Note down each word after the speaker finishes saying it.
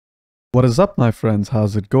What is up, my friends?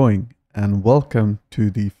 How's it going? And welcome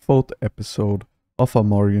to the fourth episode of our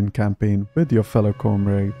Mauryan campaign with your fellow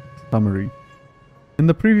comrade, Summary. In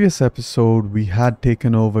the previous episode, we had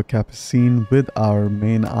taken over Capucine with our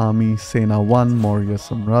main army, Sena 1, Mauryan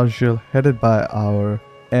Samrajya, headed by our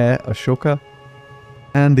heir, Ashoka.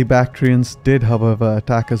 And the Bactrians did, however,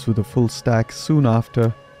 attack us with a full stack soon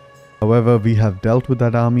after. However, we have dealt with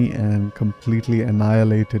that army and completely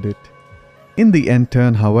annihilated it. In the end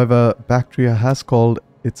turn, however, Baktria has called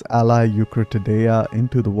its ally Eucratidea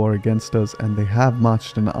into the war against us, and they have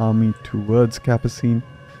marched an army towards Capucine.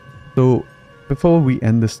 So before we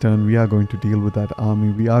end this turn, we are going to deal with that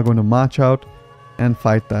army. We are going to march out and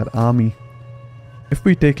fight that army. If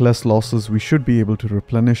we take less losses, we should be able to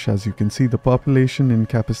replenish. As you can see, the population in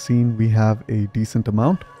Capucine, we have a decent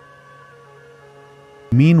amount.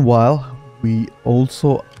 Meanwhile, we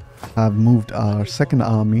also have moved our second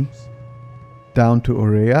army down to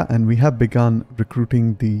MAURYA, and we have begun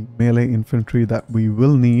recruiting the melee infantry that we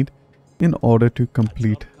will need in order to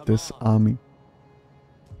complete this army.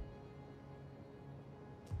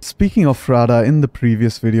 Speaking of Frada, in the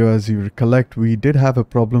previous video, as you recollect, we did have a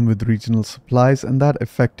problem with regional supplies and that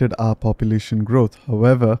affected our population growth.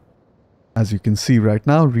 However, as you can see right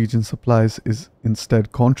now, region supplies is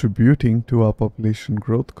instead contributing to our population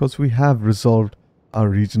growth because we have resolved our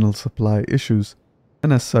regional supply issues.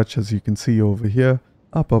 And as such, as you can see over here,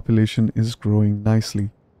 our population is growing nicely.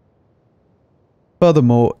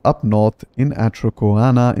 Furthermore, up north in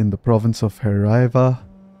Atrokoana in the province of Heraiva,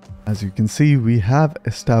 as you can see, we have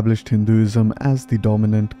established Hinduism as the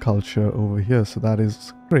dominant culture over here. So that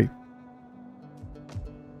is great.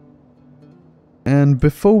 And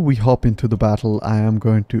before we hop into the battle, I am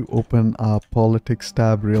going to open our politics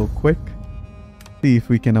tab real quick. See if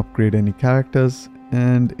we can upgrade any characters.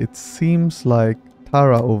 And it seems like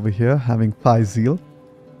Tara over here, having 5 zeal,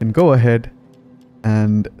 can go ahead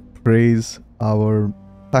and praise our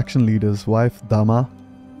faction leader's wife Dama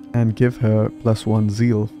and give her +1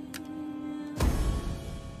 zeal.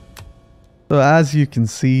 So as you can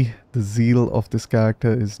see, the zeal of this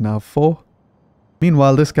character is now 4.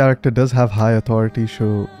 Meanwhile, this character does have high authority,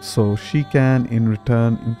 so she can in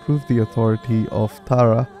return improve the authority of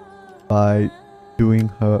Tara by doing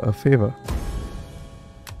her a favor.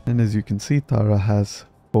 And as you can see, Tara has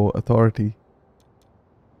 4 authority.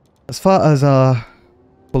 As far as our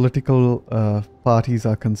political parties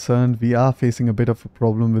are concerned, we are facing a bit of a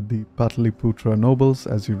problem with the Pataliputra nobles.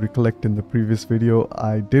 As you recollect in the previous video,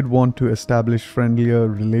 I did want to establish friendlier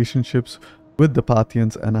relationships with the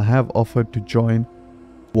Parthians, and I have offered to join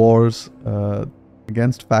wars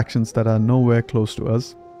against factions that are nowhere close to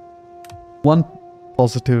us. One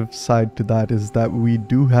positive side to that is that we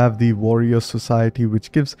do have the warrior society,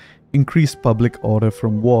 which gives increased public order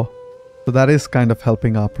from war. So that is kind of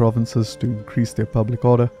helping our provinces to increase their public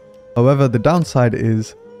order. However, the downside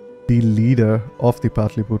is the leader of the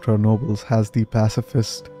Pataliputra nobles has the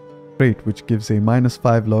pacifist trait, which gives a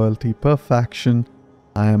 -5 loyalty per faction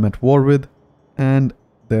I am at war with, and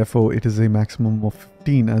therefore it is a maximum of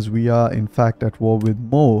 15, as we are in fact at war with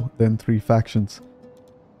more than 3 factions.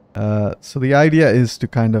 So the idea is to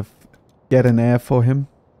kind of get an heir for him,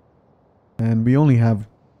 and we only have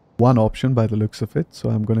one option by the looks of it, so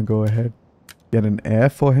I'm going to go ahead get an heir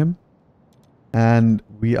for him. And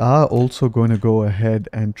we are also going to go ahead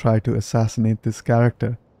and try to assassinate this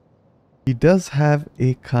character. He does have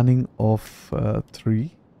a cunning of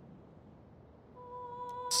 3,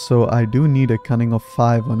 so I do need a cunning of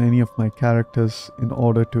 5 on any of my characters in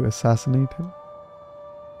order to assassinate him.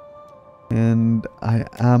 And I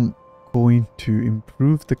am going to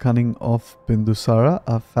improve the cunning of Bindusara,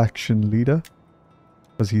 our faction leader,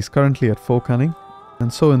 because he's currently at 4 cunning.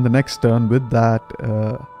 And so in the next turn, with that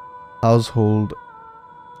household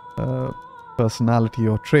personality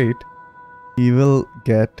or trait, he will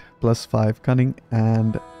get +5 cunning,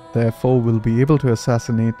 and therefore will be able to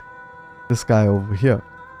assassinate this guy over here.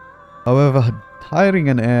 However, hiring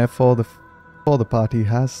an heir for the party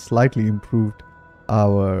has slightly improved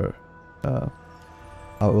our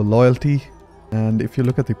loyalty. And if you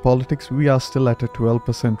look at the politics, we are still at a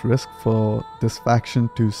 12% risk for this faction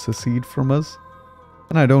to secede from us,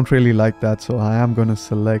 and I don't really like that, so I am going to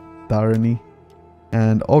select Dharani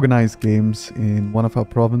and organize games in one of our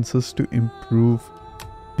provinces to improve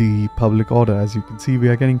the public order. As you can see, we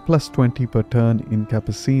are getting +20 per turn in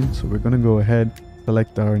Capucine, so we're going to go ahead,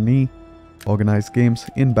 select Dharani, organize games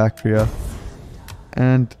in Baktria,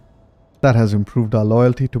 and that has improved our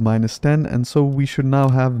loyalty to -10, and so we should now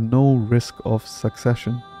have no risk of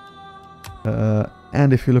succession.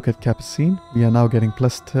 And if you look at Capucine, we are now getting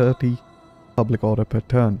 +30 public order per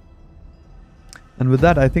turn. And with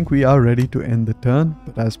that, I think we are ready to end the turn.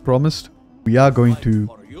 But as promised, we are going to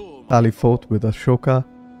sally forth with Ashoka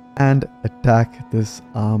and attack this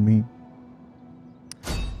army.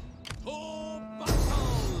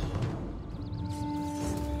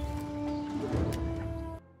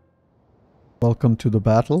 Welcome to the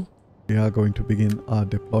battle. We are going to begin our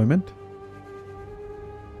deployment.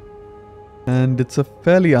 And it's a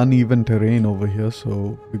fairly uneven terrain over here,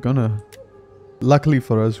 so we're gonna... Luckily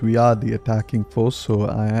for us, we are the attacking force, so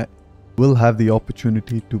I will have the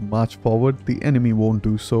opportunity to march forward. The enemy won't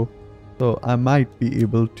do so. So I might be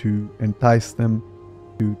able to entice them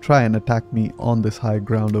to try and attack me on this high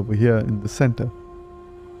ground over here in the center.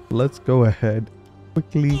 Let's go ahead,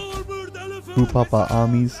 quickly group up our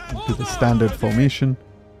armies into the standard formation.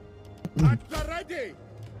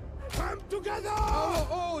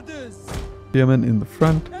 Spearmen in the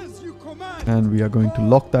front, and we are going to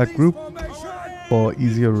lock that group for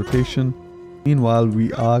easier rotation. Meanwhile,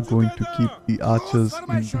 we are going to keep the archers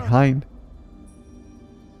in behind.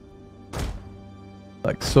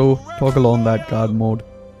 Like so, toggle on that guard mode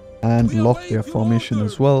and lock their formation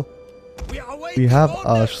as well. We have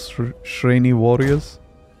our Shreni warriors,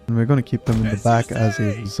 and we're going to keep them in the back as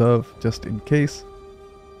a reserve just in case.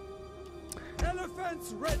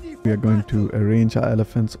 We are going to arrange our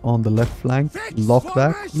elephants on the left flank, lock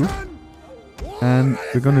that group, and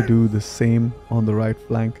we're going to do the same on the right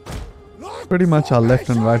flank. Pretty much our left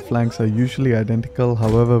and right flanks are usually identical,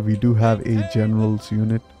 however we do have a general's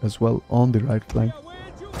unit as well on the right flank.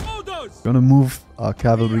 We're going to move our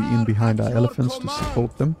cavalry in behind our elephants to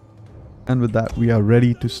support them, and with that we are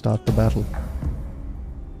ready to start the battle.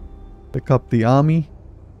 Pick up the army,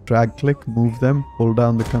 drag click, move them, hold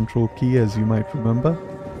down the control key as you might remember.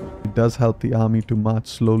 It does help the army to march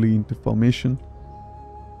slowly into formation.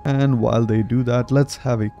 And while they do that, let's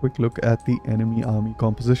have a quick look at the enemy army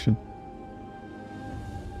composition.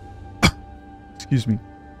 Excuse me.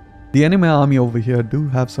 The enemy army over here do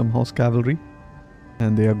have some horse cavalry,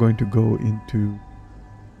 and they are going to go into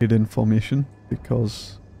hidden formation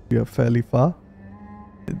because we are fairly far.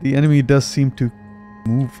 The enemy does seem to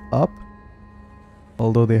move up,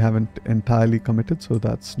 although they haven't entirely committed, so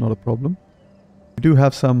that's not a problem. We do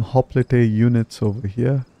have some hoplite units over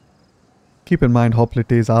here. Keep in mind,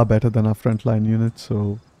 hoplites are better than our frontline units,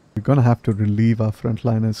 so we're gonna have to relieve our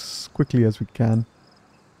frontline as quickly as we can.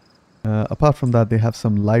 Apart from that, they have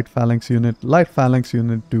some light phalanx unit. Light phalanx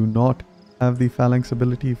unit do not have the phalanx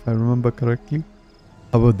ability, if I remember correctly.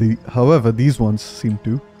 However, these ones seem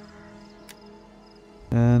to.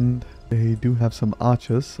 And they do have some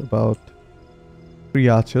archers, about 3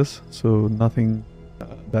 archers, so nothing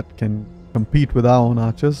that can compete with our own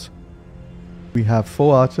archers. We have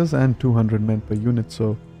 4 archers and 200 men per unit,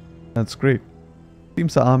 so that's great.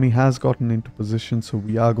 Seems the army has gotten into position, so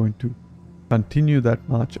we are going to continue that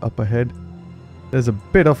march up ahead. There's a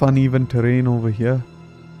bit of uneven terrain over here,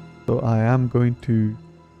 so I am going to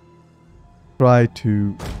try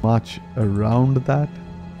to march around that.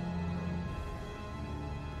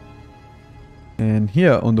 And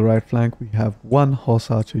here on the right flank we have 1 horse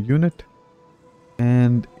archer unit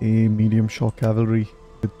and a medium short cavalry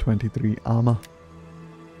with 23 armor.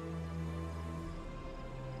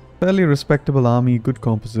 Fairly respectable army, good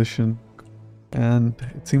composition, and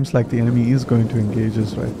it seems like the enemy is going to engage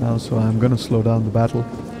us right now, so I'm going to slow down the battle.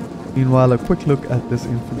 Meanwhile, a quick look at this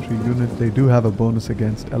infantry unit. They do have a bonus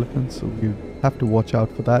against elephants, so we have to watch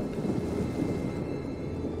out for that.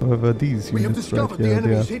 However, these units right here,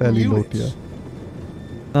 they are fairly low tier.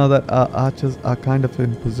 Now that our archers are kind of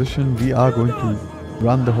in position, we are going to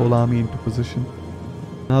run the whole army into position.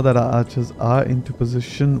 Now that our archers are into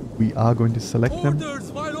position, we are going to select them.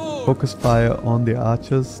 Focus fire on the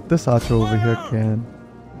archers. This archer over here can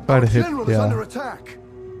try to hit their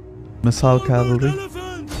missile cavalry.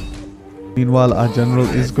 Meanwhile, our general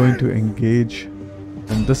is going to engage,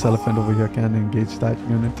 and this elephant over here can engage that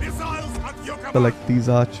unit. Select these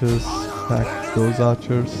archers, attack those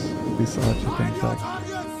archers. This archer can attack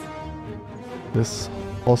this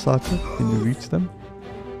horse archer. Can you reach them?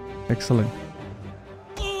 Excellent.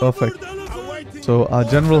 Perfect. So our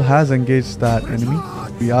general has engaged that enemy.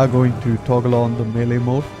 We are going to toggle on the melee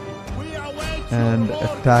mode and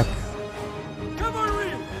attack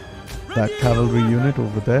that cavalry unit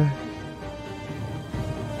over there.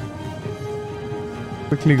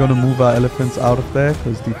 Quickly gonna move our elephants out of there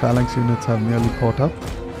because the phalanx units have nearly caught up.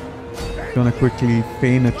 Gonna quickly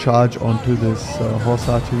feign a charge onto this horse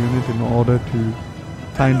archer unit in order to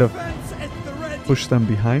kind of push them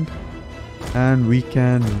behind, and we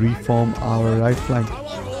can reform our right flank.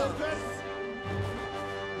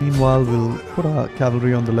 Meanwhile, we'll put our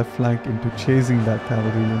cavalry on the left flank into chasing that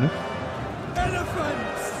cavalry unit.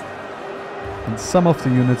 And some of the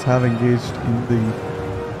units have engaged in the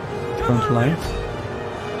front line.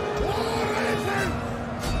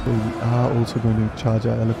 So we are also going to charge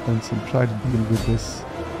our elephants and try to deal with this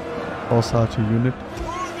horse archer unit.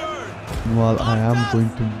 Meanwhile, I am going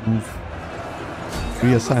to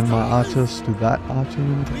reassign my archers to that archer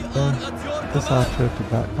unit there. This archer to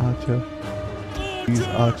that archer. These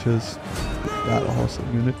archers to that horse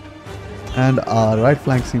unit. And our right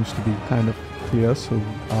flank seems to be kind of clear, so we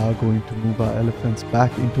are going to move our elephants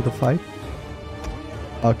back into the fight.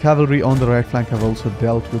 Our cavalry on the right flank have also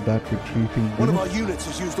dealt with that retreating unit. One of our units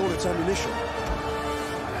has used all its ammunition.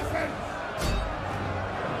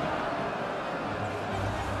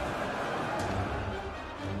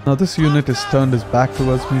 Now this unit is turned his back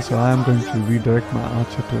towards me, so I am going to redirect my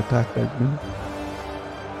archer to attack that unit.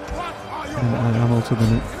 And I am also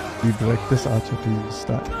going to redirect this archer to use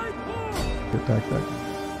that to attack that.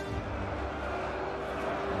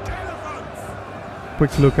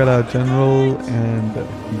 Quick look at our general, and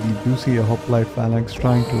we do see a hoplite phalanx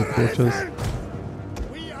trying to approach us.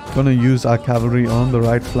 Gonna use our cavalry on the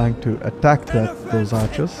right flank to attack those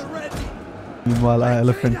archers. Meanwhile, our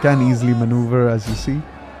elephant can easily maneuver, as you see,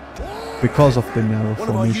 because of the narrow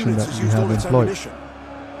formation that we have employed.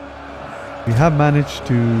 We have managed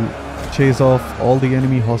to chase off all the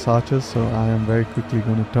enemy horse archers, so I am very quickly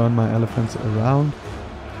going to turn my elephants around.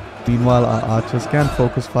 Meanwhile, our archers can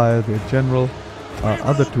focus fire their general. Our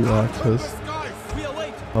other two archers,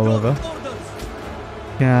 however,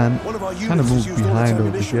 can kind of move behind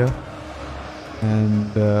over here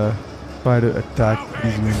and try to attack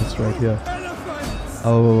these units right here.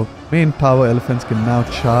 Our main tower elephants can now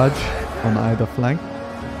charge on either flank.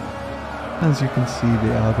 As you can see,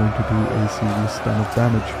 they are going to do a serious ton of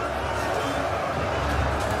damage.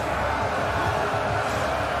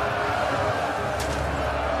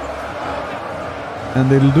 And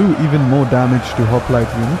they'll do even more damage to hoplite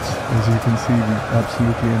units. As you can see, we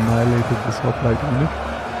absolutely annihilated this hoplite unit.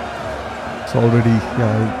 It's already,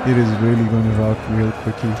 yeah, it is really going to rout real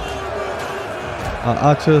quickly. Our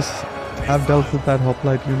archers have dealt with that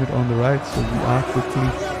hoplite unit on the right, so we are quickly.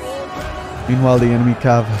 Meanwhile, the enemy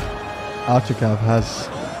archer cav has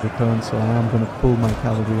returned, so I am going to pull my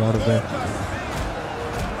cavalry out of there.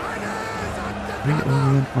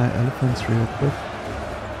 Reorient my elephants real quick.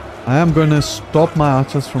 I am going to stop my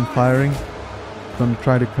archers from firing. I'm going to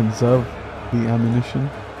try to conserve the ammunition.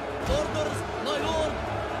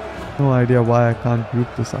 No idea why I can't group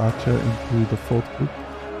this archer into the fourth group.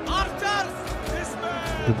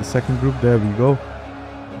 To the second group, there we go.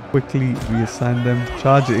 Quickly reassign them.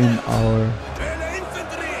 Charge in our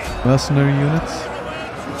mercenary units.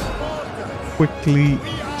 Quickly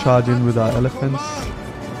charge in with our elephants.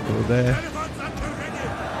 Go there.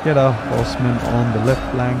 Get our horsemen on the left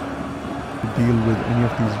flank to deal with any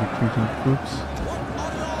of these retreating troops.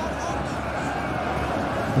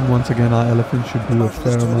 And once again, our elephants should do a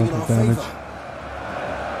fair amount of damage.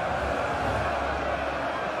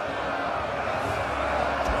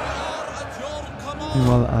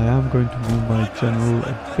 Meanwhile, I am going to move my general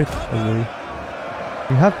a bit away.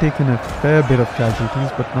 We have taken a fair bit of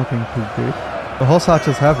casualties, but nothing too great. The horse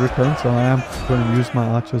archers have returned, so I am going to use my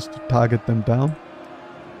archers to target them down.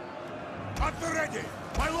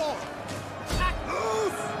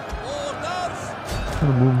 I'm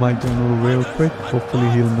going to move my general real quick. Hopefully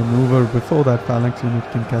he'll maneuver before that phalanx unit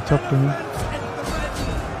can catch up to him.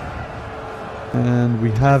 And we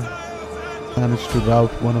have managed to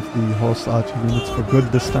rout one of the horse archer units for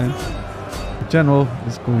good this time. The general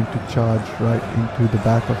is going to charge right into the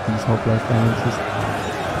back of these hoplite phalanxes.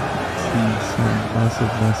 See some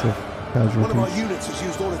massive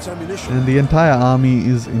casualties. And the entire army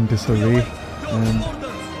is in disarray, and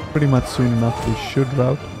pretty much soon enough they should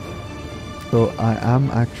rout. So I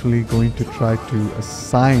am actually going to try to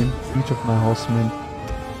assign each of my horsemen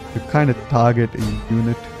to kind of target a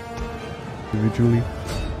unit individually.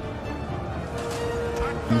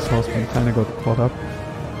 These horsemen kind of got caught up.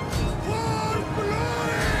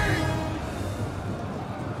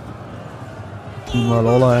 Meanwhile,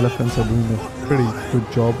 all our elephants are doing a pretty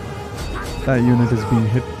good job. That unit is being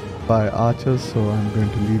hit by archers, so I'm going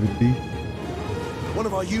to leave it be. One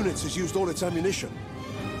of our units has used all its ammunition.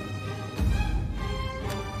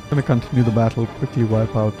 I'm going to continue the battle, quickly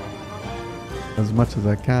wipe out as much as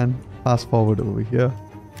I can. Fast forward over here.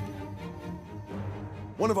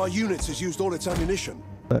 One of our units has used all its ammunition.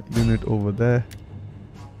 That unit over there.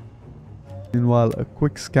 Meanwhile, a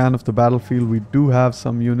quick scan of the battlefield. We do have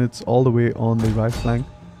some units all the way on the right flank.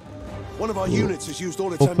 One of our units has used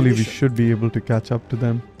all its hopefully ammunition. We should be able to catch up to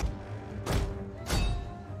them.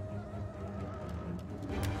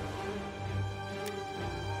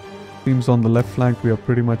 Seems on the left flank we are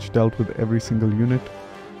pretty much dealt with every single unit.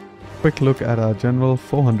 Quick look at our general,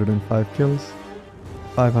 405 kills,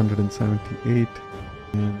 578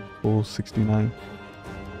 and 469.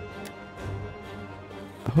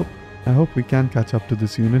 I hope we can catch up to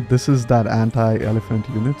this unit. This is that anti-elephant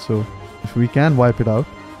unit, so if we can wipe it out,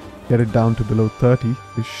 get it down to below 30,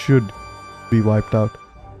 it should be wiped out.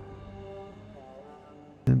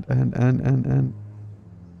 And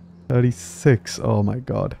 36. Oh my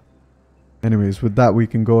god. Anyways, with that we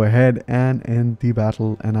can go ahead and end the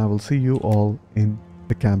battle, and I will see you all in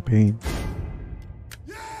the campaign.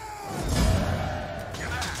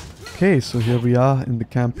 Okay, so here we are in the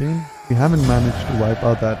campaign. We haven't managed to wipe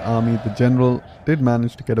out that army. The general did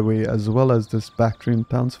manage to get away, as well as this Bactrian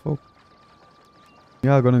townsfolk. We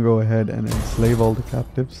are going to go ahead and enslave all the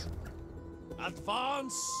captives.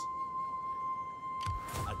 Advance!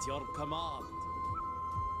 At your command.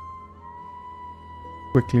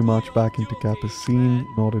 Quickly march back into Capacine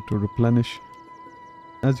in order to replenish.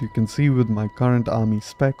 As you can see with my current army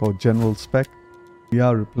spec or general spec, we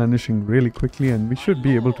are replenishing really quickly, and we should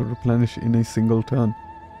be able to replenish in a single turn.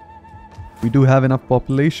 We do have enough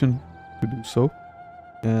population to do so.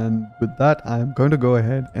 And with that, I am going to go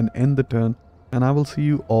ahead and end the turn, and I will see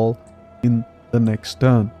you all in the next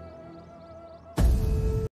turn.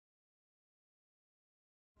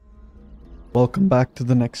 Welcome back to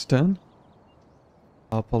the next turn.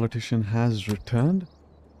 Our politician has returned.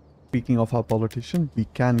 Speaking of our politician, we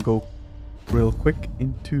can go real quick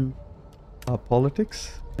into our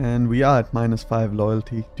politics, and we are at -5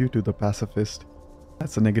 loyalty due to the pacifist.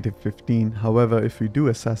 That's a -15. However, if we do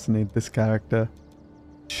assassinate this character,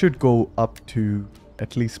 it should go up to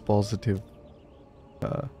at least positive.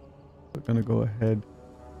 We're gonna go ahead,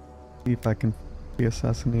 see if I can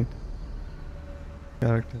assassinate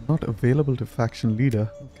character. Not available to faction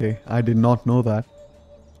leader. Okay, I did not know that.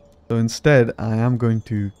 So instead, I am going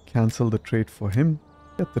to cancel the trait for him,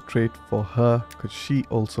 get the trait for her, because she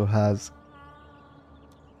also has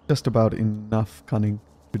just about enough cunning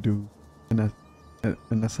to do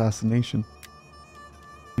an assassination.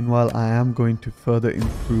 Meanwhile, I am going to further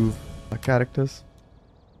improve our characters.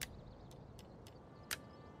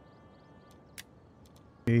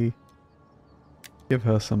 Okay. Give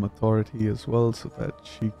her some authority as well, so that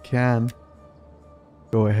she can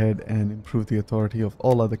go ahead and improve the authority of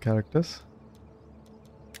all other characters.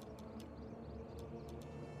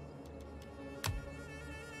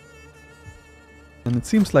 And it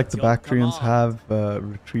seems like the Bactrians have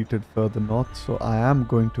retreated further north, so I am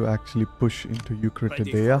going to actually push into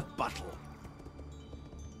Eucratidea.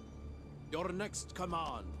 Your next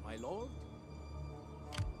command, my lord.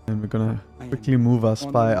 And we're gonna quickly move our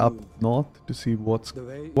spy up north to see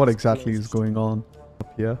what exactly is going on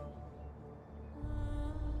up here.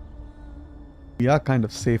 We are kind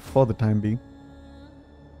of safe for the time being.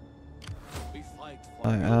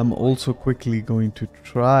 I am also quickly going to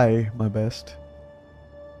try my best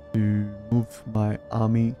to move my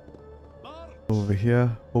army over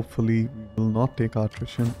here. Hopefully we will not take our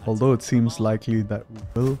attrition, although it seems likely that we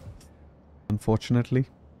will, unfortunately.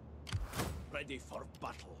 Ready for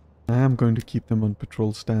battle. I am going to keep them on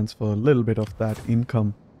patrol stands for a little bit of that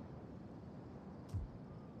income.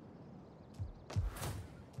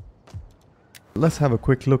 Let's have a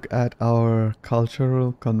quick look at our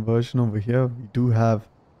cultural conversion over here. We do have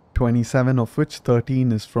 27, of which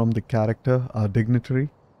 13 is from the character, our dignitary.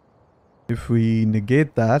 If we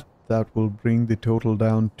negate that, that will bring the total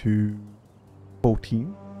down to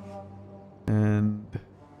 14. And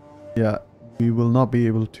yeah, we will not be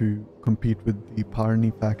able to compete with the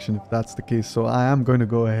Parni faction if that's the case. So I am going to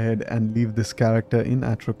go ahead and leave this character in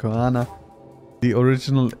Atracoana. The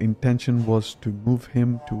original intention was to move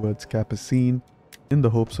him towards Capacine in the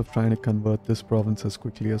hopes of trying to convert this province as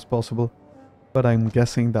quickly as possible, but I'm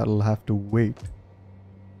guessing that'll have to wait.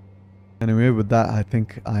 Anyway, with that, I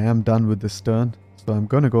think I am done with this turn, so I'm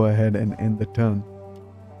going to go ahead and end the turn.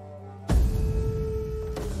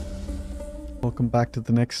 Welcome back to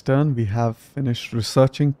the next turn. We have finished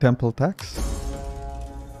researching temple tax.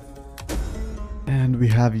 And we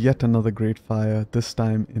have yet another great fire, this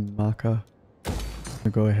time in Maka.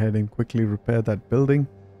 I'll go ahead and quickly repair that building.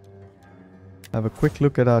 Have a quick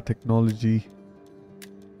look at our technology.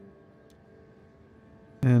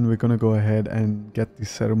 And we're going to go ahead and get the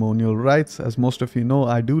ceremonial rites. As most of you know,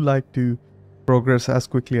 I do like to progress as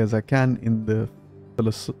quickly as I can in the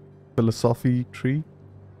philosophy tree,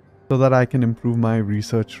 so that I can improve my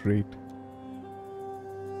research rate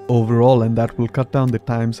overall, and that will cut down the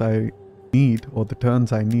times I need, or the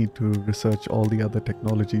turns I need, to research all the other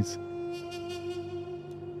technologies.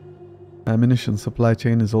 Ammunition supply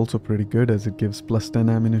chain is also pretty good as it gives +10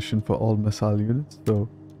 ammunition for all missile units. So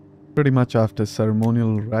pretty much after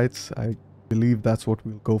ceremonial rites, I believe that's what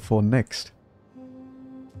we'll go for next.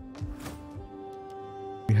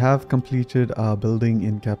 We have completed our building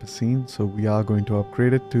in Capucine, so we are going to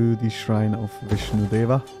upgrade it to the Shrine of Vishnu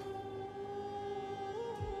Deva.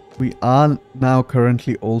 We are now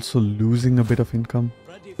currently also losing a bit of income,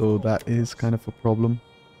 so that is kind of a problem.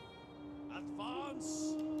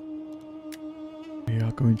 Advance! We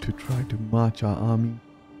are going to try to march our army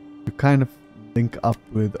to kind of link up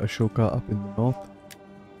with Ashoka up in the north.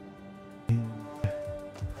 And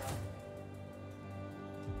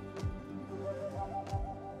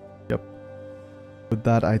yep. With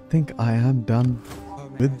that, I think I am done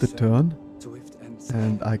with the turn,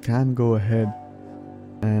 and I can go ahead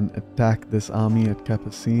and attack this army at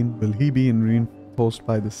Capucine. Will he be reinforced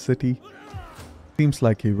by the city? Seems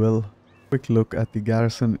like he will. Quick look at the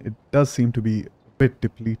garrison. It does seem to be a bit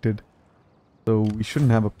depleted, so we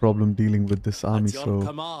shouldn't have a problem dealing with this army. At your So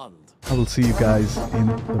command. I will see you guys in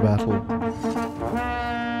the battle.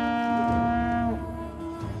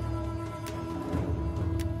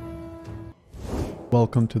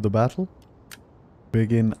 Welcome to the battle.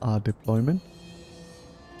 Begin our deployment.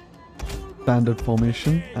 Standard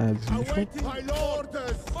formation as usual. My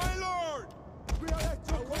orders! My lord! We are at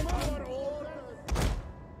your command!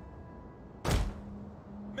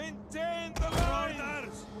 Maintain the line!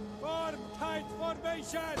 Form tight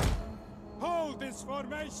formation! Hold this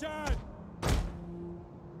formation!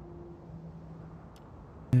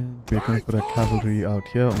 And we're going to put our cavalry out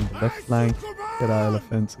here on the left flank. Get our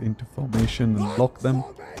elephants into formation and lock them.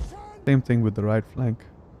 Same thing with the right flank.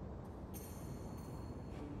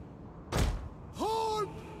 Hold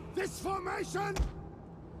this formation!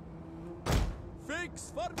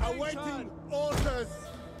 Fix formation! Awaiting orders!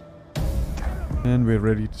 And we're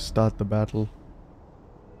ready to start the battle.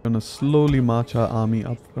 Gonna slowly march our army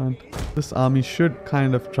up front. This army should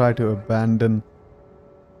kind of try to abandon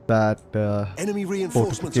that Enemy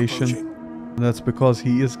reinforcements fortification. approaching. And that's because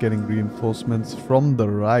he is getting reinforcements from the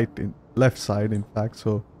left side in fact.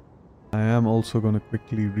 So I am also gonna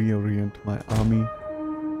quickly reorient my army,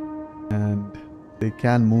 and they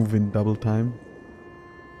can move in double time.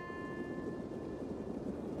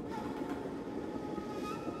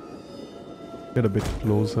 Get a bit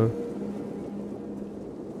closer.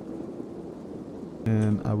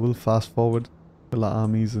 And I will fast forward till our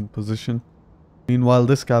army is in position. Meanwhile,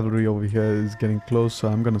 this cavalry over here is getting close, so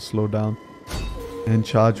I'm gonna slow down and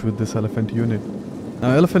charge with this elephant unit.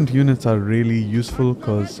 Now, elephant units are really useful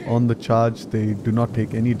because on the charge they do not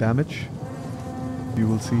take any damage. You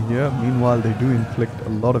will see here. Meanwhile, they do inflict a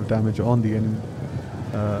lot of damage on the enemy.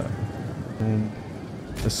 And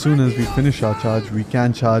as soon as we finish our charge, we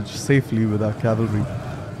can charge safely with our cavalry.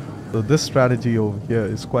 So this strategy over here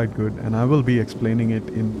is quite good, and I will be explaining it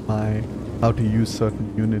in my how to use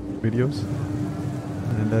certain unit videos.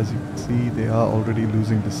 And as you can see, they are already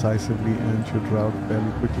losing decisively and should rout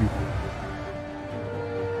fairly quickly.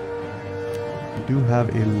 We do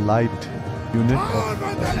have a light unit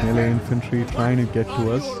of melee infantry trying to get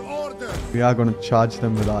to us. We are going to charge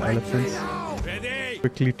them with our elephants.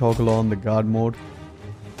 Quickly toggle on the guard mode.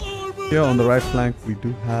 Here on the right flank, we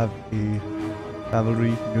do have a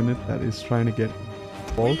cavalry unit that is trying to get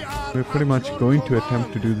involved. We're pretty much going to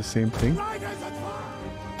attempt to do the same thing.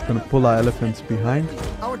 Going to pull our elephants behind.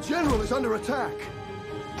 Our general is under attack.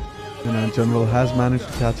 And our general has managed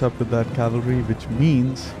to catch up with that cavalry, which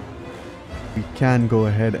means we can go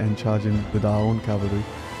ahead and charge in with our own cavalry.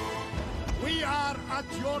 We are at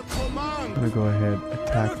your command. I'm going to go ahead and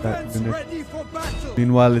attack that unit.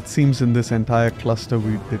 Meanwhile, it seems in this entire cluster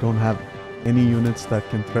they don't have any units that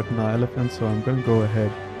can threaten our elephants, so I'm going to go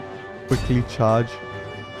ahead, quickly charge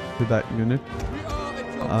with that unit.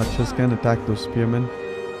 Archers can attack those spearmen.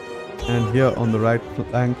 And here on the right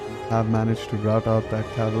flank, we have managed to rout out that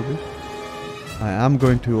cavalry. I am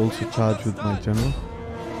going to also charge with my general.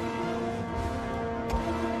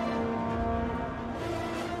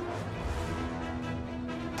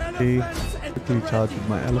 Okay, quickly charge with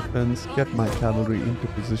my elephants, get my cavalry into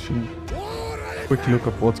position. Quick look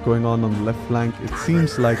at what's going on the left flank. It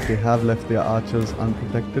seems like they have left their archers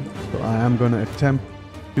unprotected, so I am going to attempt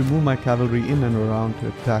to move my cavalry in and around to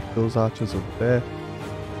attack those archers over there.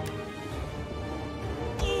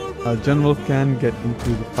 Our general can get into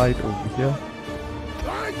the fight over here.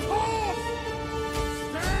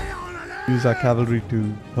 Use our cavalry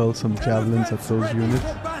to hurl some javelins at those units.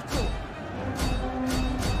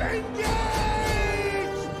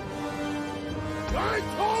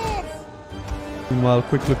 Meanwhile,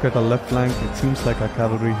 quick look at our left flank. It seems like our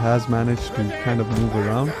cavalry has managed to kind of move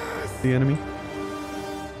around. the enemy.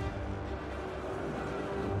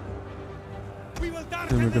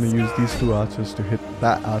 And we're going to use these two archers to hit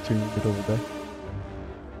that archer unit over there.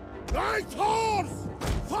 Right horse!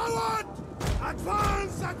 Forward!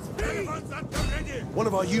 Advance at speed! One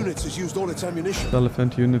of our units has used all its ammunition. The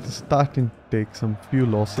elephant unit is starting to take some few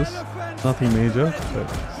losses. Nothing major, but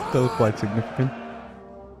still quite significant.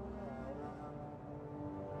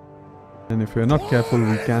 And if we're not careful,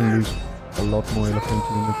 we can lose a lot more elephant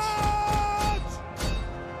units.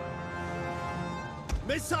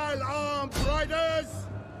 Missile armed riders!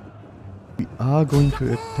 We are going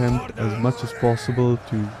to attempt as much as possible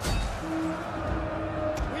to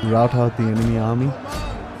rout out the enemy army.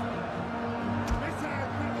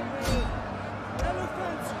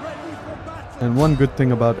 And one good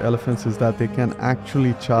thing about elephants is that they can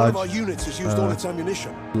actually charge light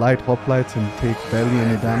hoplites and take barely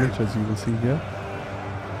any damage, as you will see here.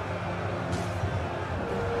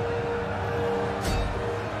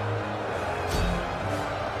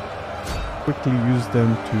 Quickly use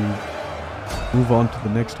them to move on to the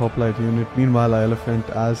next hoplite unit. Meanwhile, our elephant,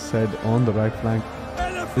 as said, on the right flank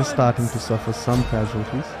is starting to suffer some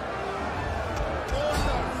casualties.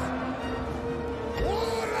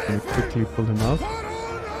 And quickly pull him out.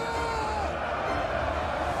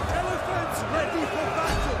 Elephants ready for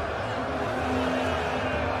battle!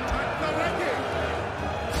 At the ready!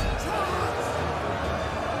 Charge!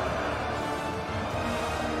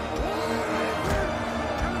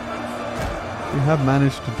 We have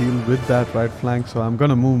managed to deal with that right flank, so I'm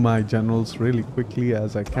gonna move my generals really quickly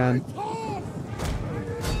as I can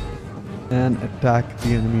and attack the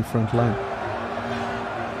enemy front line.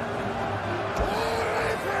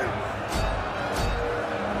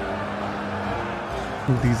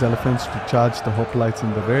 These elephants to charge the hoplites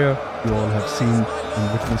in the rear. You all have seen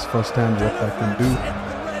and witnessed firsthand what I can do.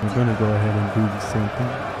 We're gonna go ahead and do the same thing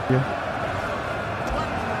here.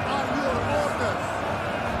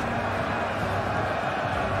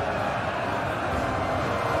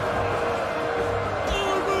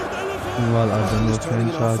 Meanwhile, our general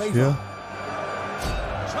can charge here.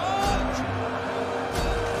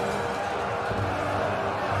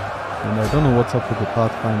 And I don't know what's up with the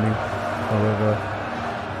pathfinding. However,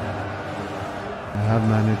 I have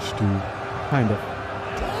managed to kind of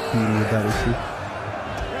deal with that issue.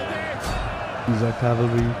 Use our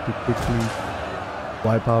cavalry to quickly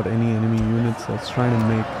wipe out any enemy units that's trying to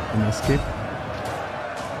make an escape.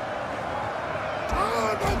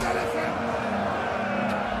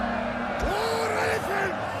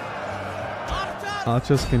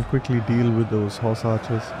 Archers can quickly deal with those horse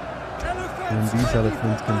archers, and these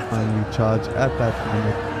elephants can finally charge at that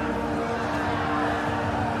moment.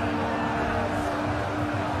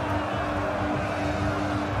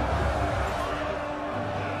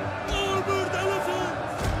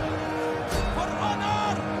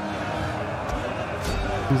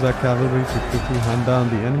 Use our cavalry to quickly hunt down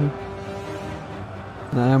the enemy.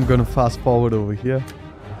 And I am going to fast forward over here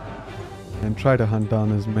and try to hunt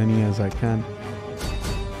down as many as I can.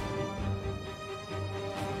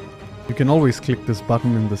 You can always click this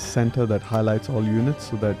button in the center that highlights all units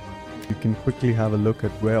so that you can quickly have a look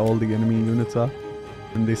at where all the enemy units are.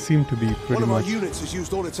 And they seem to be pretty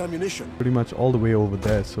much all the way over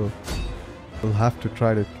there, so we'll have to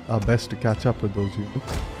try our best to catch up with those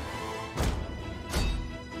units.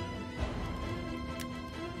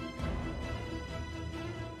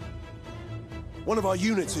 One of our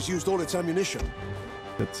units has used all its ammunition.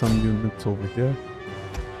 Get some units over here.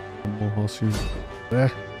 Some more horse units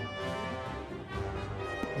there.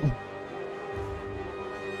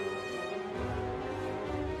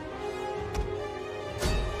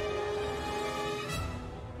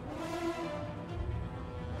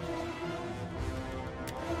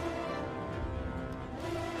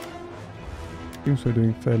 Seems we're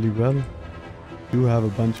doing fairly well. We do have a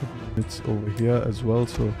bunch of units over here as well,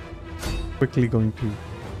 so quickly going to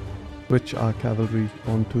switch our cavalry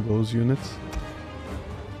onto those units.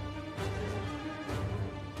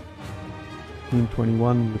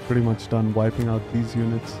 21, we're pretty much done wiping out these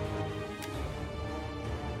units.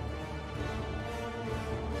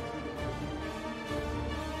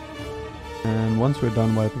 And once we're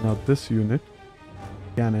done wiping out this unit,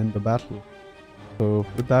 we can end the battle. So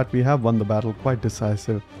with that, we have won the battle quite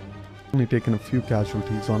decisive. Only taken a few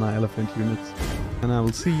casualties on our elephant units. And I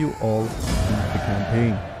will see you all in the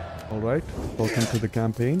campaign. Alright, welcome to the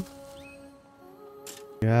campaign.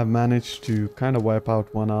 We have managed to kind of wipe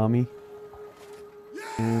out one army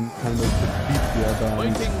and kind of defeat the other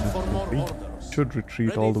army. Should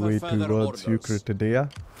retreat all the way towards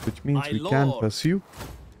Eucritidea, which means we can pursue,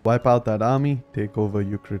 wipe out that army, take over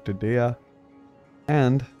Eucritidea,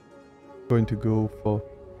 and going to go for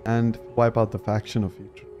and wipe out the faction of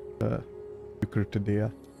Eucritidea.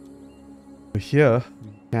 So here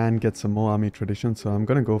we can get some more army tradition, so I'm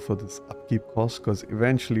gonna go for this upkeep cost because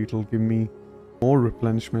eventually it'll give me more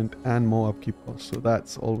replenishment and more upkeep cost, so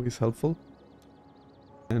that's always helpful.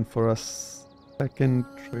 And for our second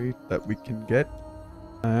trait that we can get,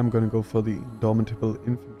 I am gonna go for the Indomitable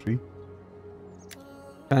Infantry.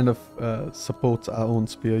 Kind of supports our own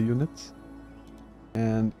spear units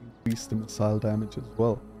and increase the missile damage as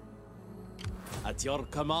well. At your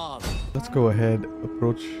command. Let's go ahead,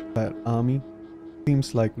 approach that army.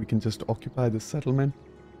 Seems like we can just occupy the settlement.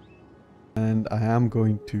 And I am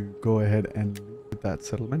going to go ahead and loot that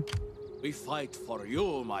settlement. We fight for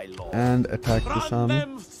you, my lord. And attack this army.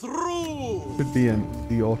 Them through. Could be an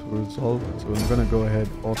easy auto-resolve, so I'm gonna go ahead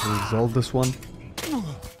auto-resolve this one.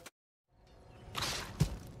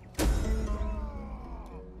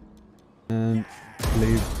 And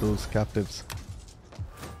enslave those captives.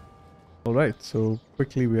 Alright, so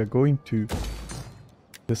quickly we are going to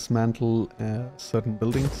dismantle certain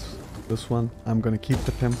buildings. This one, I'm gonna keep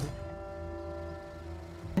the temple.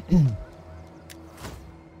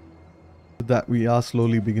 That we are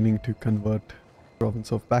slowly beginning to convert the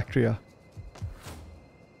province of Baktria.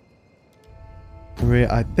 Anyway,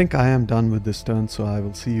 I think I am done with this turn, so I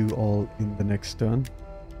will see you all in the next turn.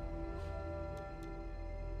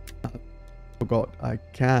 Forgot I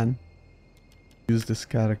can use this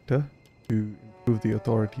character to improve the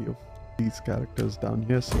authority of these characters down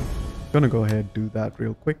here, so I'm gonna go ahead and do that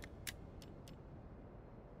real quick.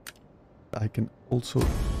 I can also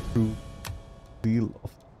improve the zeal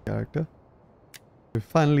of the character. It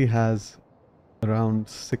finally has around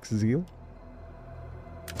 6 zeal.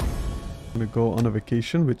 I'm gonna go on a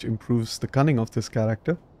vacation, which improves the cunning of this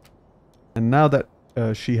character. And now that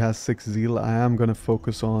she has 6 zeal, I am gonna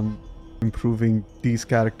focus on improving these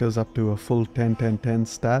characters up to a full 10-10-10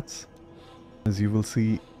 stats, as you will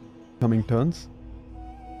see coming turns.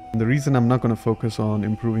 And the reason I'm not going to focus on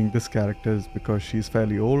improving this character is because she's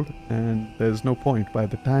fairly old and there's no point. By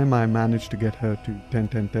the time I manage to get her to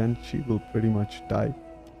 10-10-10, she will pretty much die.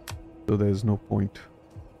 So there's no point.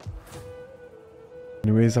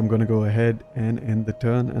 Anyways, I'm going to go ahead and end the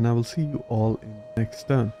turn, and I will see you all in the next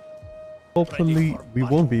turn. Hopefully we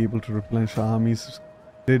won't be able to replenish our armies.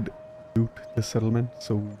 Did loot the settlement,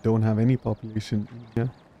 so we don't have any population in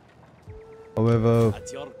here. However,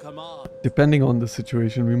 At your command. depending on the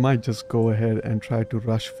situation, we might just go ahead and try to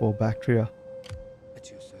rush for Baktria.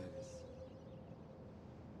 At your service.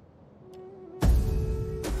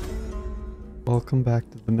 Welcome back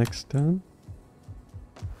to the next turn.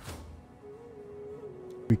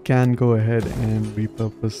 We can go ahead and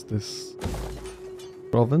repurpose this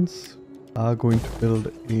province. We are going to build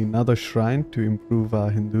another shrine to improve our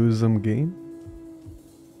Hinduism gain.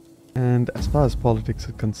 And as far as politics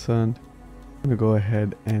are concerned, I'm going to go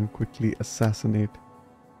ahead and quickly assassinate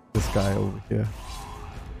this guy over here.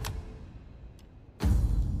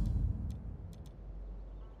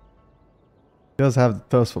 He does have the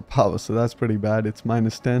thirst for power, so that's pretty bad. It's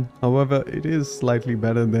 -10. However, it is slightly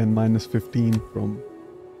better than -15 from,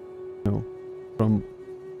 from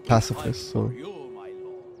pacifists. So You, my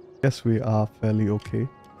lord. yes, we are fairly okay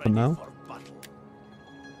for Ready now. for battle.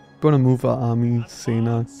 Gonna move our army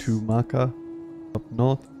Sena to Maka up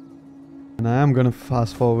north, and I am gonna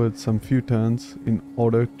fast forward some few turns in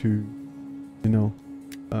order to,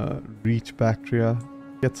 reach Baktria,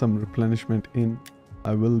 get some replenishment in.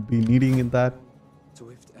 I will be needing in that.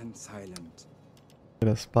 Swift and silent, Get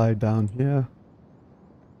a spy down here.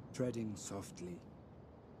 treading softly.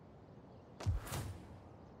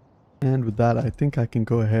 And with that, I think I can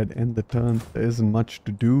go ahead and end the turn. There isn't much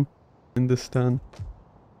to do in this turn.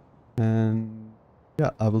 And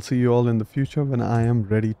yeah, I will see you all in the future when I am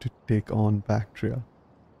ready to take on Baktria.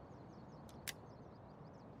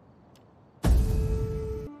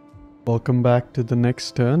 Welcome back to the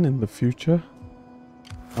next turn in the future.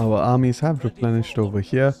 Our armies have replenished over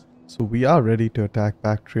here, so we are ready to attack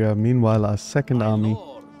Baktria. Meanwhile, our second My army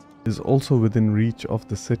lord. is also within reach of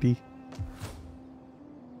the city.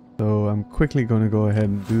 So I'm quickly going to go ahead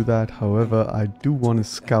and do that. However, I do want to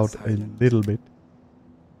scout a little bit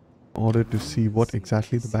in order to see what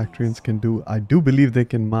exactly the Bactrians can do. I do believe they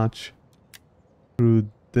can march through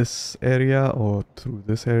this area or through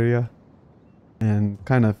this area and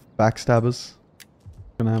kind of backstab us.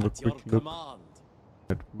 Gonna have a At your quick look command.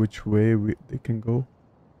 at which way they can go.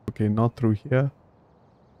 Okay, not through here.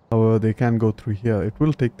 However, they can go through here. It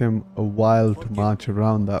will take them a while to march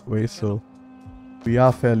around that way, so we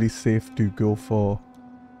are fairly safe to go for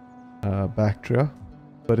Baktria.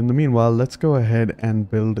 But in the meanwhile, let's go ahead and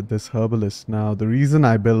build this herbalist. Now, the reason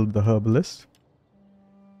I build the herbalist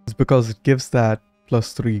is because it gives that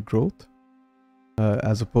 +3 growth,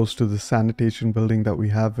 as opposed to the sanitation building that we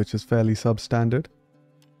have, which is fairly substandard.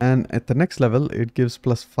 And at the next level, it gives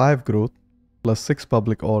 +5 growth, +6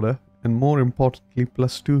 public order, and more importantly,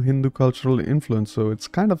 +2 Hindu cultural influence. So it's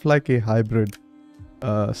kind of like a hybrid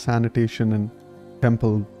sanitation and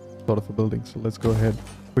temple sort of a building. So let's go ahead,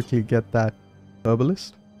 quickly get that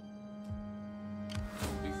herbalist.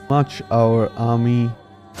 March our army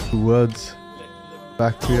towards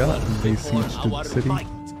Baktria and lay siege to the city.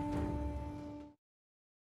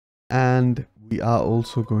 And we are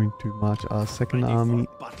also going to march our second army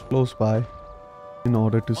close by in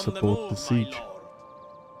order to support the siege.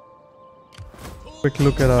 Quick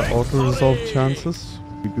look at our auto-resolve chances.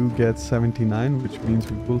 We do get 79, which means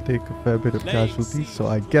we will take a fair bit of casualties. So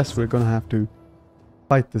I guess we're going to have to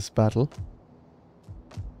fight this battle.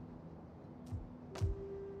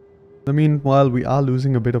 Meanwhile, we are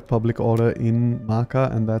losing a bit of public order in Maka,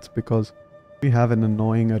 and that's because we have an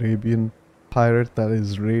annoying Arabian pirate that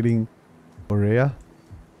is raiding MAURYA,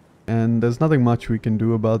 and there's nothing much we can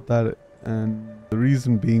do about that. And the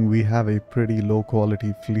reason being, we have a pretty low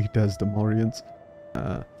quality fleet as the Mauryans.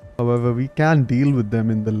 However, we can deal with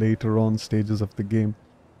them in the later on stages of the game.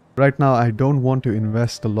 Right now, I don't want to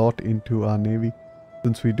invest a lot into our navy,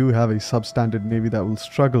 since we do have a substandard navy that will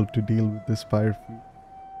struggle to deal with this pirate fleet.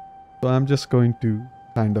 So I'm just going to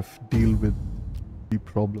kind of deal with the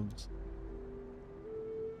problems.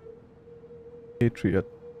 Patriot.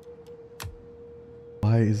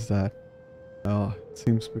 Why is that? It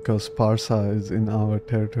seems because Parsa is in our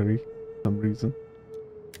territory for some reason.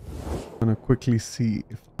 I'm gonna quickly see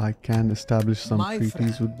if I can establish some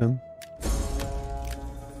treaties with them.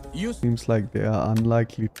 Seems like they are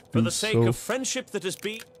unlikely to do so. For the sake of friendship that has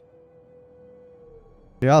been...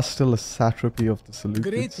 They are still a satrapy of the Seleucids.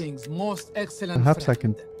 Greetings, most excellent Perhaps friend. I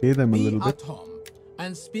can pay them a little Be bit. at home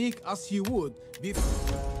and speak as you would.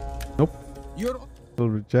 Nope. Will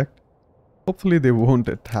reject. Hopefully they won't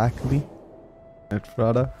attack me at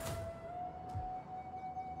Frada.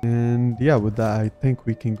 And yeah, with that, I think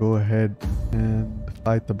we can go ahead and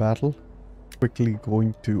fight the battle. Quickly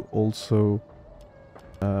going to also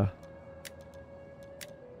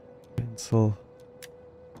cancel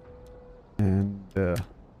and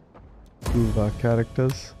prove our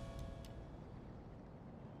characters.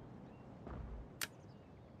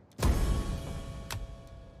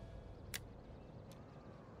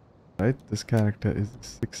 Right, this character is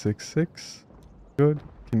 666. Good.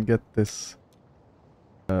 Can get this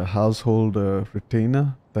household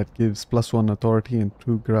retainer that gives +1 authority and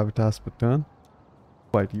 2 gravitas per turn.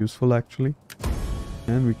 Quite useful actually.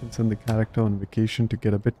 And we can send the character on vacation to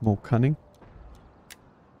get a bit more cunning.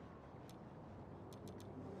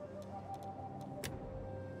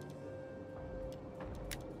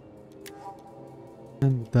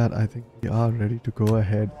 And with that, I think we are ready to go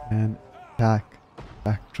ahead and attack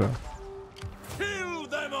Baktria. Kill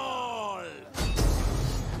them all!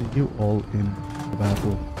 See you all in the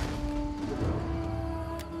battle.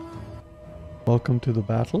 Welcome to the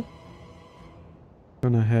battle.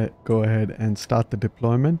 Gonna go ahead and start the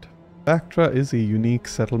deployment. Baktria is a unique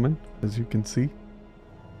settlement, as you can see.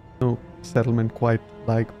 No settlement quite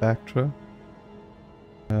like Baktria.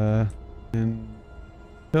 In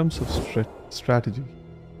terms of strategy,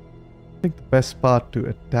 I think the best part to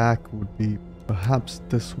attack would be perhaps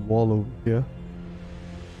this wall over here.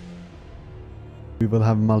 We will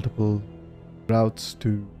have multiple routes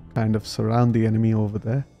to kind of surround the enemy over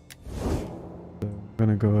there. So I'm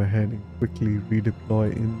gonna go ahead and quickly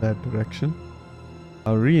redeploy in that direction.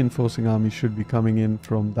 Our reinforcing army should be coming in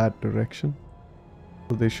from that direction,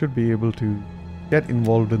 so they should be able to get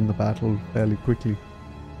involved in the battle fairly quickly.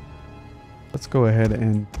 Let's go ahead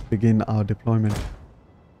and begin our deployment.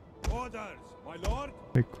 Orders, my lord.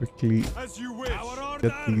 Very quickly As you wish.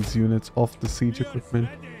 get these units off the siege equipment.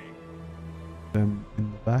 Them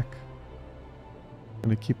in the back.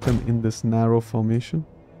 Gonna keep them in this narrow formation.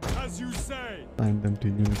 As you say. Assign them to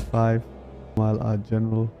unit 5, while our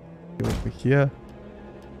general over here.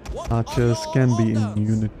 Archers can be in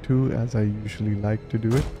unit 2, as I usually like to do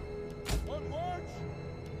it.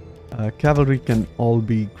 Cavalry can all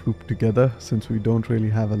be grouped together, since we don't really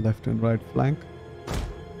have a left and right flank.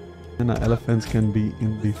 And our elephants can be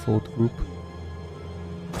in the 4th group.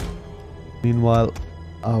 Meanwhile,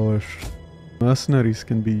 our mercenaries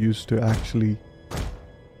can be used to actually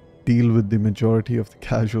deal with the majority of the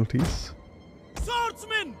casualties.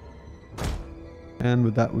 Swordsmen! And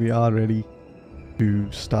with that, we are ready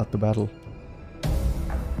to start the battle.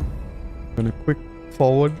 I'm gonna quick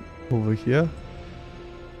forward over here.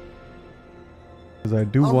 Because I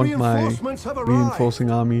do Our want my reinforcements have arrived.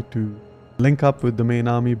 reinforcing army to link up with the main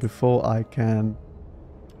army before I can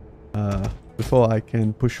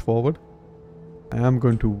push forward. I am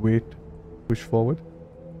going to wait, push forward.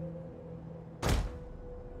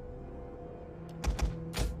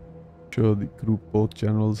 Show the group both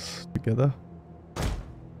generals together.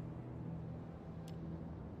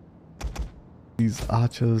 These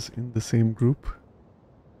archers in the same group.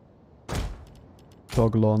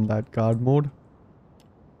 Toggle on that guard mode.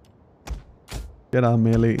 Get our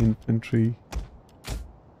melee infantry.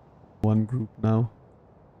 One group now.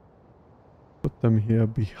 Put them here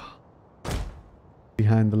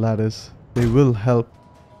behind the ladders. They will help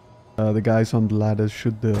the guys on the ladders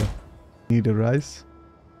should the need arise.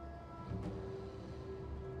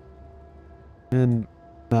 And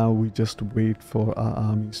now we just wait for our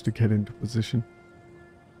armies to get into position.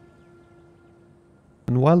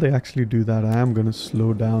 And while they actually do that, I am going to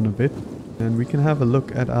slow down a bit and we can have a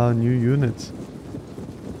look at our new units.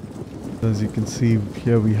 As you can see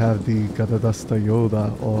here, we have the Gadadasta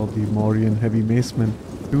Yoda or the Mauryan Heavy Maceman,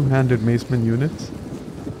 two-handed Maceman units.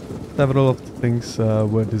 Several of the things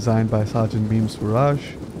were designed by Sergeant Mauryan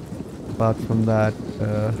Samrajya. Apart from that,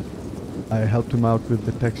 I helped him out with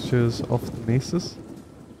the textures of the maces.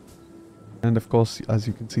 And of course, as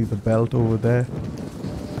you can see, the belt over there.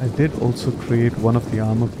 I did also create one of the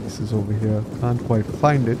armor pieces over here. Can't quite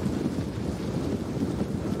find it.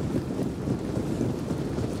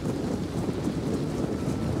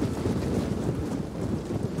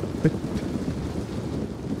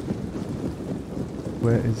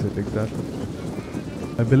 Where is it exactly?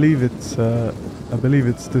 I believe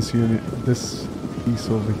it's this unit, this piece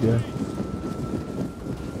over here.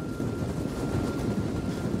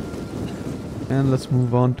 And let's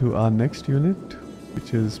move on to our next unit,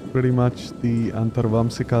 which is pretty much the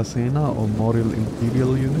Antarvamsika Sena or Moril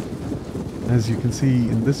Imperial unit. As you can see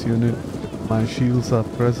in this unit, my shields are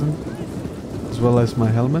present, as well as my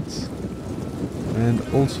helmets. And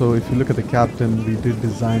also, if you look at the captain, we did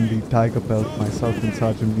design the tiger pelt, myself and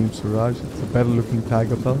Sergeant Mauryan Samrajya. It's a better looking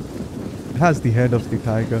tiger pelt. It has the head of the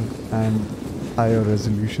tiger and higher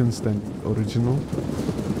resolutions than the original.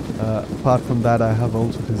 Apart from that, I have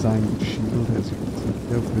also designed the shield, as you can see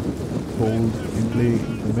here, with gold inlay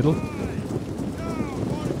in the middle.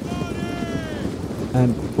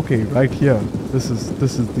 And okay, right here, this is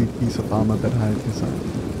the piece of armor that I designed.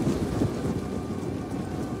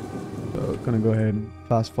 So gonna go ahead and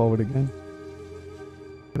fast forward again.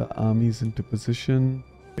 Get our armies into position.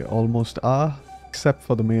 They almost are, except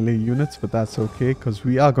for the melee units, but that's okay because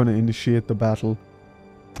we are going to initiate the battle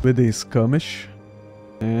with a skirmish.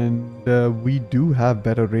 And we do have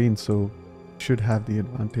better range, so should have the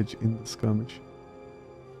advantage in the skirmish.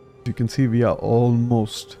 As you can see, we are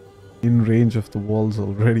almost in range of the walls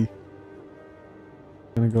already.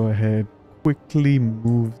 I'm gonna go ahead, quickly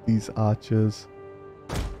move these archers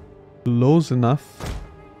close enough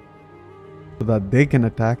so that they can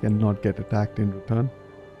attack and not get attacked in return.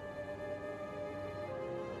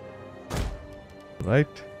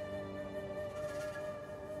 Right.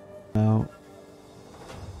 Now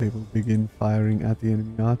they will begin firing at the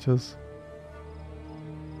enemy archers.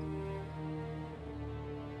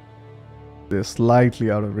 They're slightly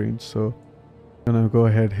out of range, so I'm gonna go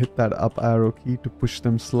ahead, hit that up arrow key to push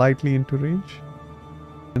them slightly into range.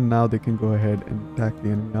 And now they can go ahead and attack the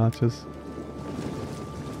enemy archers.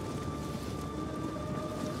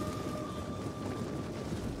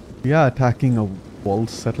 We are attacking a walled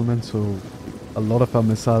settlement, so a lot of our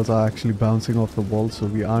missiles are actually bouncing off the wall, so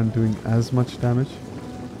we aren't doing as much damage.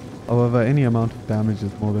 However, any amount of damage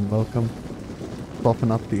is more than welcome.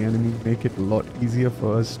 Soften up the enemy, make it a lot easier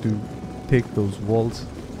for us to take those walls.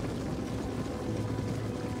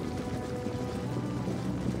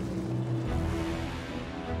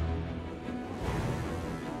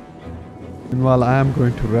 Meanwhile, I am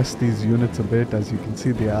going to rest these units a bit. As you can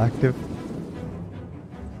see, they are active.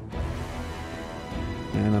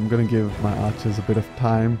 And I'm going to give my archers a bit of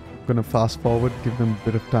time. I'm going to fast forward, give them a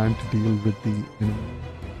bit of time to deal with the enemy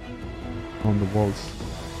on the walls.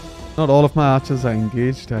 Not all of my archers are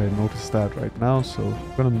engaged, I noticed that right now, so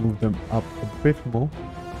I'm going to move them up a bit more.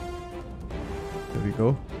 There we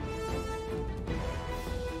go.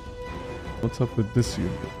 What's up with this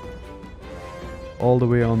unit? All the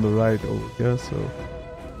way on the right over here, so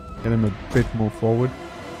get him a bit more forward.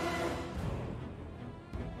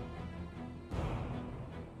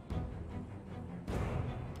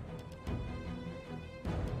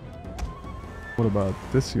 What about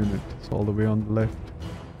this unit? It's all the way on the left.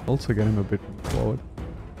 Also get him a bit more forward.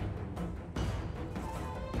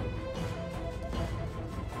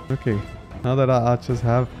 Okay, Now that our archers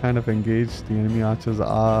have kind of engaged, the enemy archers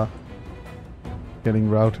are getting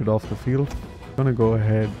routed off the field. I'm gonna go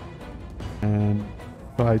ahead and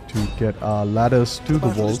try to get our ladders to the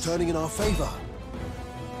walls. Turning in our favor.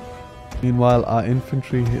 Meanwhile, our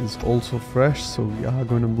infantry is also fresh, so we are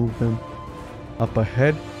going to move them up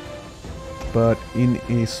ahead, but in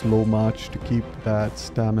a slow march to keep that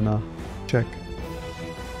stamina check.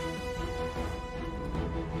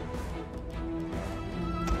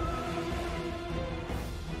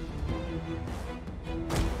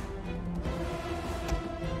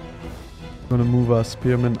 Going to move our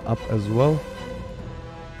spearmen up as well,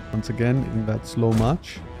 once again in that slow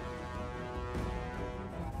march.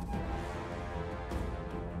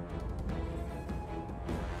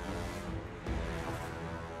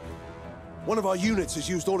 One of our units has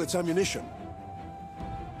used all its ammunition.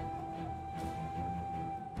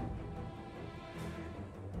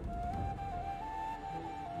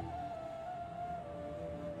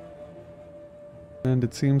 And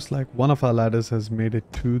it seems like one of our ladders has made it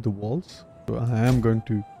to the walls. So I am going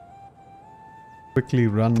to quickly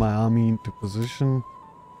run my army into position.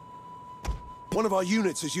 One of our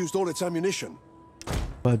units has used all its ammunition.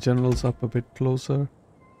 Our generals up a bit closer.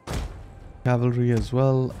 Cavalry as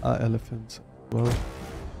well. Our elephants as well.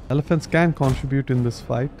 Elephants can contribute in this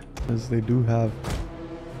fight as they do have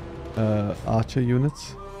archer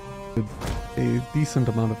units with a decent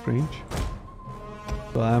amount of range.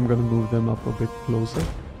 So I am going to move them up a bit closer.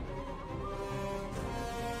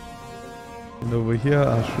 And over here,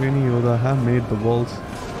 our Shreni Yoda have made the walls.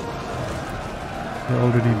 They're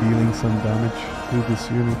already dealing some damage to this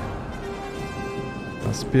unit.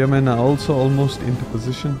 Our spearmen are also almost into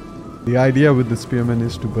position. The idea with the spearmen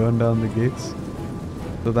is to burn down the gates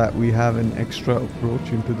so that we have an extra approach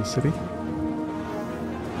into the city.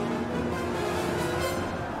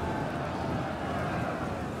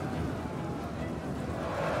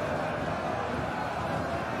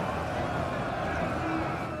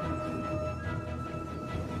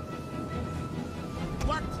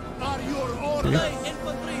 What are your orders?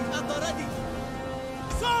 Infantry at the ready.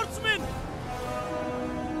 Swordsmen!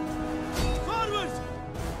 Forward!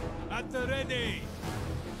 At the ready.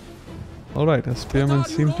 Alright, our spearmen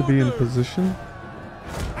seem to be in position.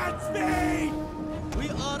 At speed! We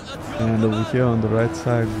are at your And over command. here on the right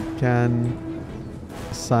side, we can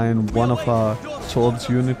assign one of our swords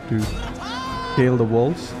unit to scale the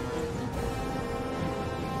walls.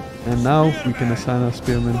 And now we can assign our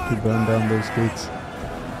spearmen to burn down those gates.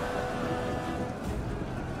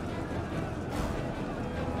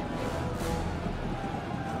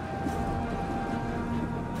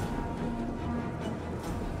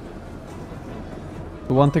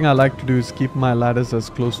 The one thing I like to do is keep my ladders as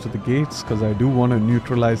close to the gates because I do want to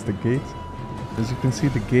neutralize the gates. As you can see,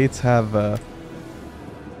 the gates have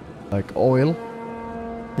like oil,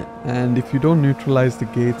 and if you don't neutralize the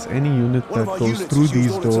gates, any unit One of that our goes units through has used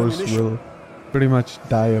these all its doors ammunition. will pretty much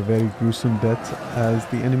die a very gruesome death, as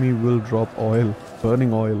the enemy will drop oil,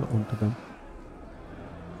 burning oil onto them.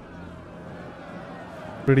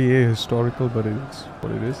 Pretty ahistorical, but it is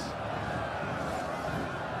what it is.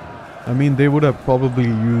 I mean, they would have probably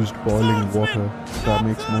used boiling water. That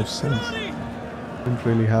makes most sense. Didn't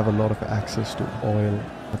really have a lot of access to oil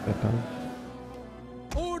at that time.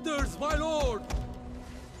 Orders, my lord!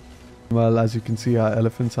 Well, as you can see, our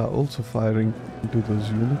elephants are also firing into those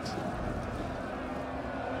units.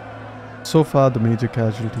 So far, the major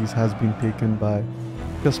casualties has been taken by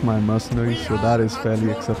just my mercenaries, so that is fairly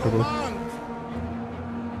acceptable.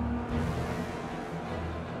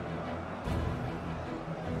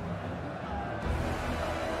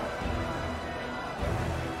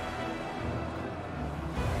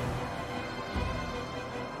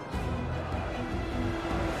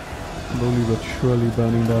 Slowly but surely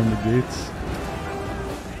burning down the gates.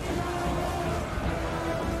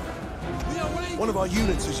 One of our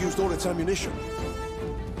units has used all its ammunition.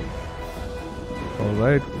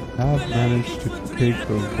 Alright, have managed to take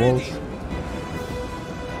those walls.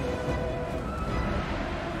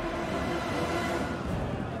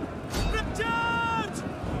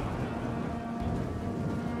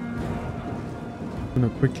 I'm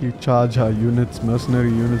gonna quickly charge our units, mercenary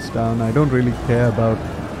units down. I don't really care about,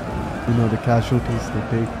 you know, the casualties they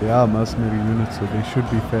take. They are mercenary units, so they should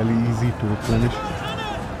be fairly easy to replenish.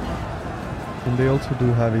 And they also do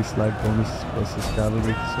have a slight bonus versus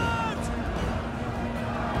cavalry, so...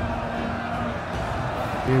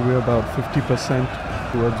 Okay, we're about 50%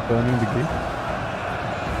 towards burning the gate.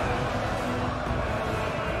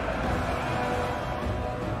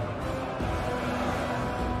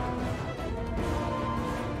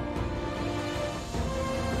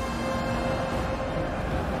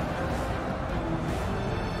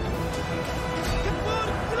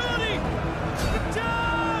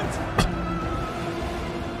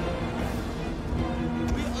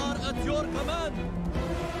 At your command.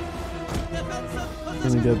 Defensive Gonna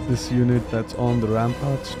position. get this unit that's on the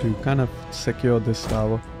ramparts to kind of secure this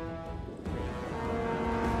tower.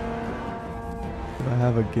 Do I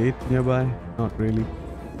have a gate nearby? Not really.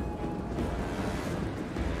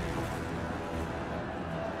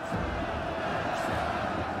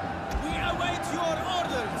 We await your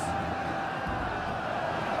orders.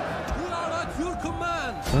 We are at your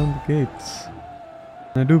command. Burn the gates.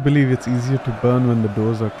 I do believe it's easier to burn when the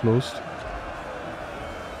doors are closed.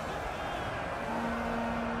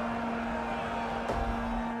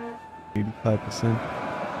 %.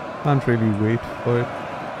 Can't really wait for it.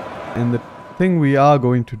 And the thing we are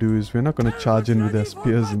going to do is we're not going to charge in with our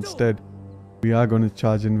spears instead. We are going to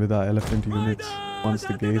charge in with our elephant units once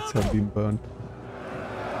the gates have been burned.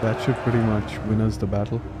 That should pretty much win us the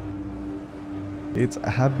battle. Gates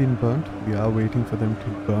have been burnt. We are waiting for them to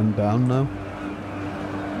burn down now.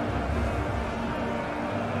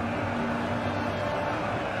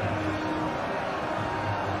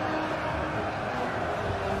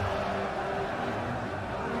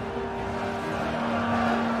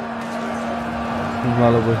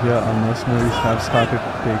 Meanwhile over here our mercenaries have started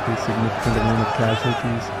to take a significant amount of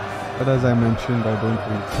casualties, but as I mentioned, I don't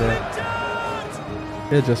really care.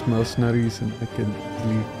 They're just mercenaries and I can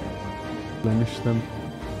easily replenish them.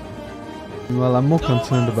 Meanwhile, I'm more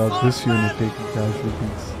concerned about this unit taking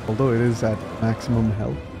casualties, although it is at maximum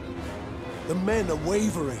health. The men are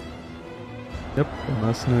wavering. Yep, the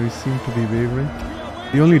mercenaries seem to be wavering.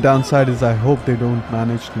 The only downside is I hope they don't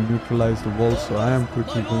manage to neutralize the wall, so I am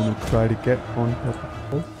quickly going to try to get on top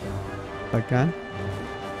of the wall if I can.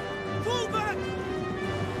 Pull back.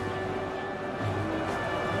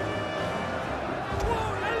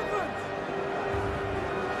 More elephants.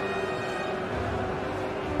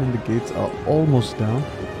 And the gates are almost down.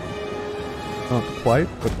 Not quite,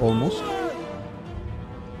 but almost.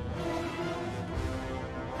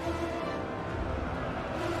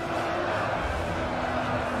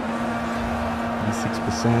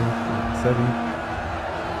 6%, 7.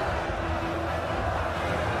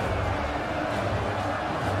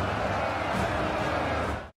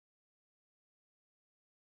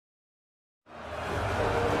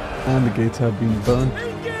 And the gates have been burnt.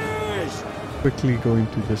 Quickly going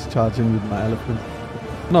to just charge in with my elephant.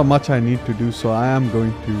 Not much I need to do, so I am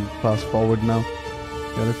going to fast forward now.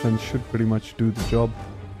 The elephant should pretty much do the job.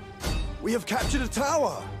 We have captured a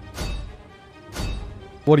tower.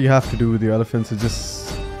 What you have to do with the elephants is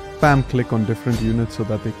just spam click on different units so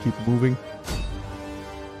that they keep moving.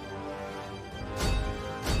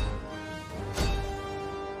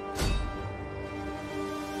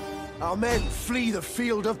 Our men flee the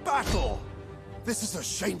field of battle. This is a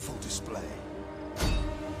shameful display.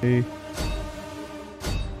 Okay.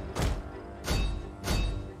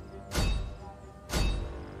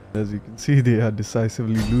 As you can see, they are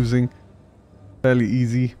decisively losing. Fairly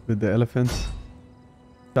easy with the elephants.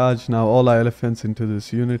 Charge now all our elephants into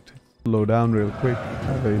this unit. Slow down real quick.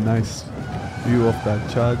 Have a nice view of that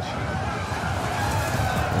charge.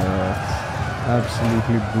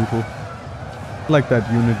 Absolutely brutal. Like that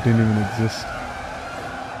unit didn't even exist.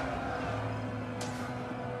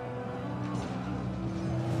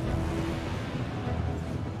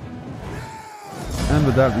 And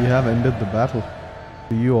with that, we have ended the battle.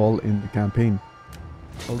 See you all in the campaign.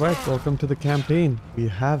 Alright, welcome to the campaign. We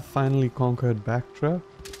have finally conquered Baktria.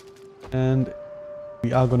 And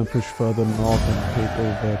we are going to push further north and take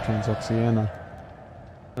over Transoxiana.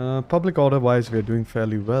 Public order wise, we are doing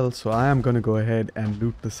fairly well, so I am going to go ahead and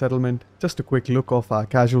loot the settlement. Just a quick look of our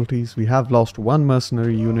casualties. We have lost one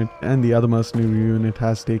mercenary unit and the other mercenary unit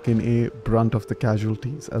has taken a brunt of the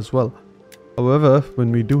casualties as well. However,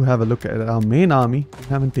 when we do have a look at our main army, we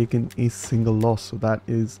haven't taken a single loss, so that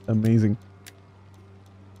is amazing.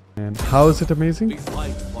 And how is it amazing? We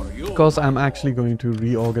fight for you. Because I'm actually going to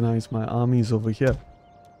reorganize my armies over here.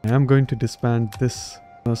 I am going to disband this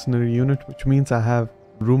mercenary unit, which means I have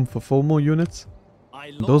room for 4 more units.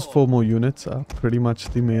 My Those lord. 4 more units are pretty much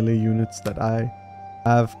the melee units that I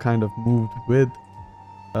have kind of moved with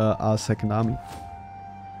our second army.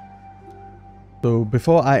 So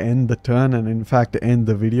before I end the turn and in fact end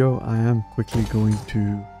the video, I am quickly going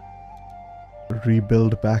to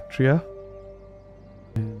rebuild Baktria.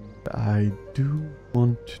 And I do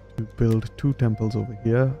want to build 2 temples over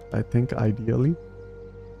here, I think ideally.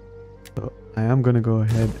 So I am going to go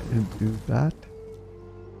ahead and do that.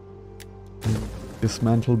 And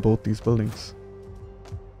dismantle both these buildings.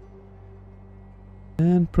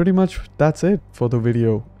 And pretty much that's it for the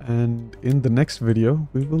video. And in the next video,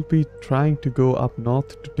 we will be trying to go up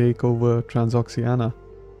north to take over Transoxiana.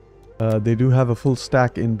 They do have a full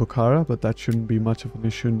stack in Bukhara, but that shouldn't be much of an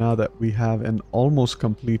issue now that we have an almost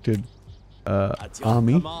completed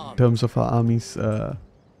army in terms of our army's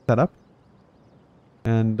setup.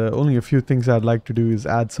 And only a few things I'd like to do is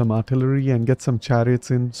add some artillery and get some chariots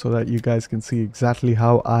in so that you guys can see exactly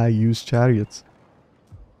how I use chariots.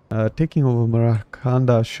 Taking over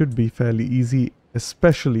Marakanda should be fairly easy,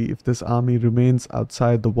 especially if this army remains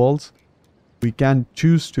outside the walls. We can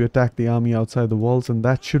choose to attack the army outside the walls, and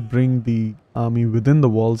that should bring the army within the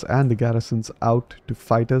walls and the garrisons out to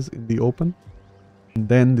fight us in the open. And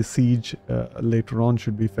then the siege later on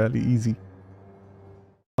should be fairly easy.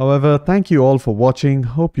 However, thank you all for watching.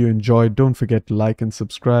 Hope you enjoyed. Don't forget to like and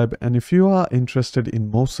subscribe. And if you are interested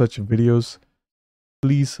in more such videos,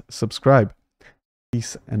 please subscribe.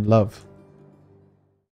 Peace and love.